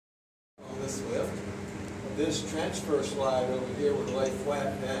this lift. This transfer slide over here would lay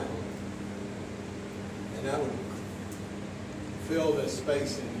flat down, and that would fill this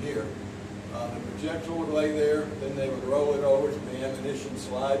space in here. The projectile would lay there, then they would roll it over to the ammunition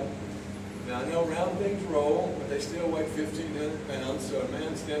slide. Now I know round things roll, but they still weigh 1,500 pounds, so a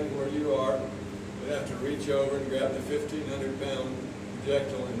man standing where you are would have to reach over and grab the 1,500-pound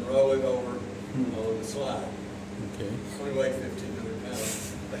projectile and roll it over on the slide. Okay. Only weighed 1,500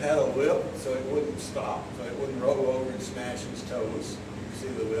 pounds. They had a lip, so it wouldn't stop, so it wouldn't roll over and smash his toes. You can see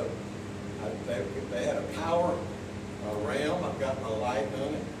the lip. They had a power ram. I've got my light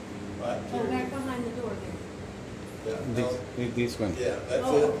on it. Right here. Back behind the door there. Yeah, this one. Yeah, that's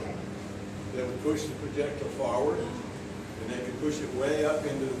it. Okay. They would push the projectile forward, and they could push it way up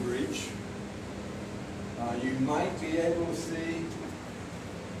into the breech. You might be able to see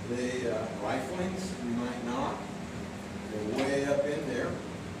the riflings. You might not. They're way up in there.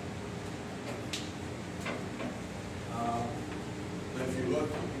 But if you look,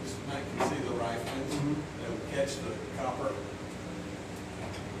 you might see the riflings. They would catch the copper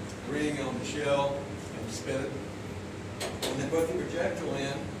ring on the shell and spin it. When they put the projectile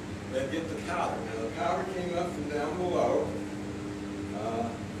in, they'd get the powder. Now the powder came up from down below.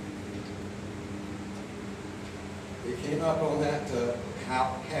 It came up on that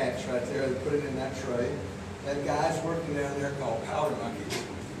hatch right there. They put it in that tray. Had guys working down there called powder monkeys.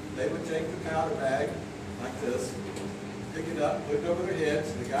 They would take the powder bag like this, pick it up, put it over their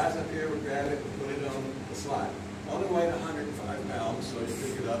heads. The guys up here would grab it and put it on the slide. Only weighed 105 pounds, so you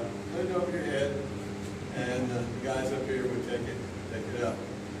pick it up, put it over your head, and the guys up here would take it up.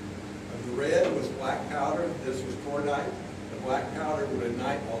 The red was black powder. This was cordite. The black powder would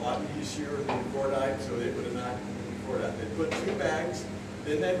ignite a lot easier than the cordite, so it would ignite the cordite. They put 2 bags.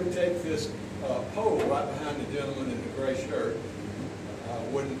 Then they would take this pole right behind the gentleman in the gray shirt,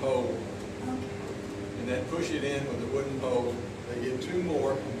 wooden pole, and they'd push it in with a wooden pole. They get 2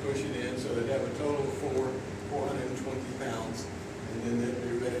 more and push it in, so they'd have a total of 420 pounds, and then they'd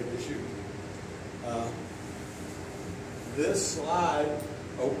be ready to shoot. This slide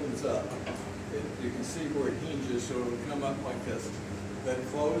opens up. You can see where it hinges, so it would come up like this. Then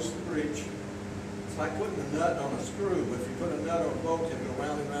close the breech. It's like putting a nut on a screw. If you put a nut on a bolt, it will go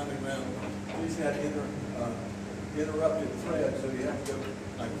round and round and round. These had interrupted thread, so you have to go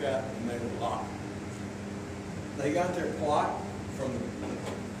like that, and they would lock. They got their plot from the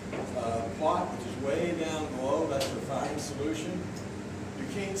plot, which is way down below. That's the fine solution. You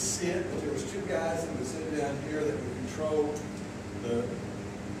can't see it, but there was 2 guys that would sit down here that would control the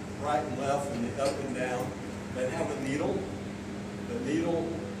right and left and the up and down. They'd have a needle. The needle,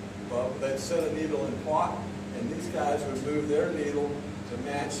 well, they'd set a needle in plot, and these guys would move their needle to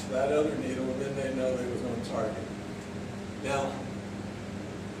match that other needle, and then they know they was on target. Now,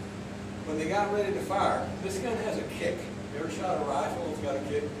 when they got ready to fire, this gun has a kick. You ever shot a rifle that's got a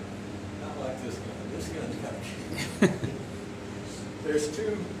kick? Not like this gun. This gun's got a kick. There's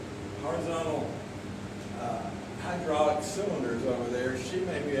 2 horizontal hydraulic cylinders over there. She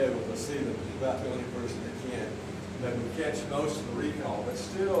may be able to see them. She's about the only person that can. That would catch most of the recoil. But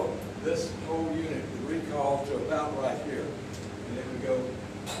still, this whole unit would recoil to about right here. And it would go,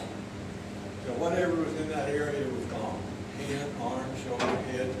 so whatever was in that area was gone. Hand, arm, shoulder,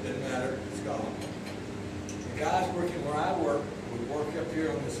 head, didn't matter, it's gone. The guys working where I work would work up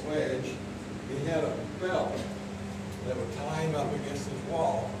here on this wedge. He had a belt that would tie him up against his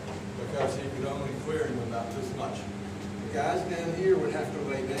wall because he could only clear him about this much. The guys down here would have to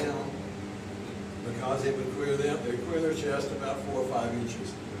lay down because it would clear them. They'd clear their chest about 4 or 5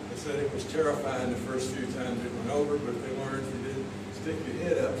 inches. They said it was terrifying the first few times it went over, but they learned if you didn't stick your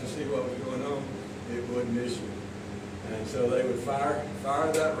head up to see what was going on, it wouldn't miss you. And so they would fire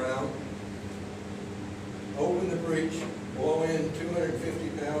that round, open the breech, blow in 250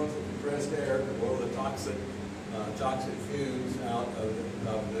 pounds of compressed air to blow the toxic fumes out of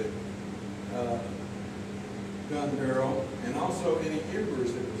the gun barrel, and also any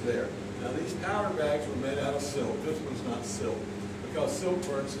embers that was there. Now these powder bags were made out of silk. This one's not silk, because silk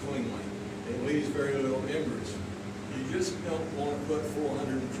burns cleanly. It leaves very little embers. You just don't want to put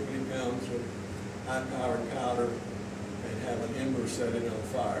 420 pounds of high-powered powder and have an ember set it on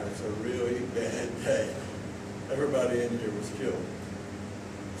fire. It's a really bad day. Everybody in here was killed.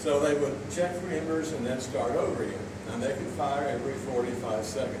 So they would check for embers and then start over again. And they could fire every 45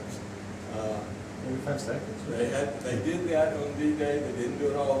 seconds. Every 5 seconds. They did that on D-Day. They didn't do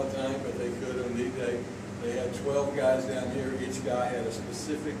it all the time, but they could on D-Day. They had 12 guys down here. Each guy had a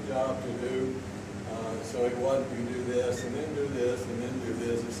specific job to do. So it wasn't you do this and then do this and then do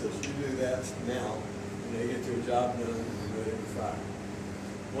this. It says you do that now, and they get their job done and ready to fire.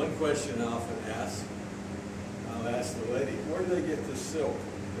 One question I often ask, I'll ask the lady, where do they get the silk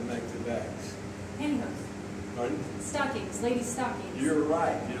to make the bags? Pantyhose. Pardon? Stockings, ladies' stockings. You're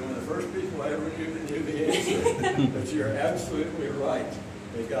right. You know, the first people I ever knew the answer. But you're absolutely right.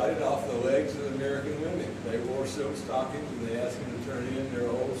 They got it off the legs of American women. They wore silk stockings and they asked them to turn in their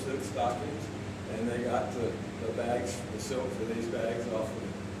old silk stockings. And they got the bags, the silk for these bags off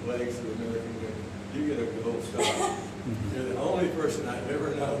the legs of American women. You get a gold star. You're the only person I've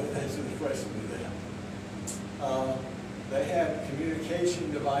ever known that answered the question to that. They have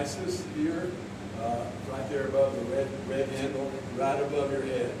communication devices here, right there above the red handle, right above your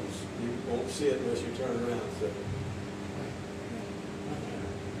head. You won't see it unless you turn around. So.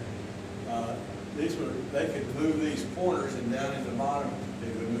 They could move these pointers, and down in the bottom, they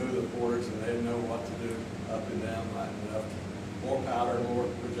would move the pointers, and they'd know what to do up and down right enough. More powder, more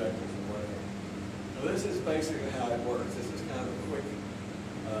projectors, and whatever. So this is basically how it works. This is kind of a quick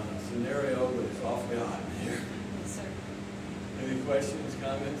scenario, but it's awfully hot in here. Yes, sir. Any questions,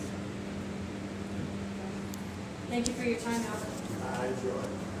 comments? Thank you for your time, Albert. I enjoy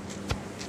it.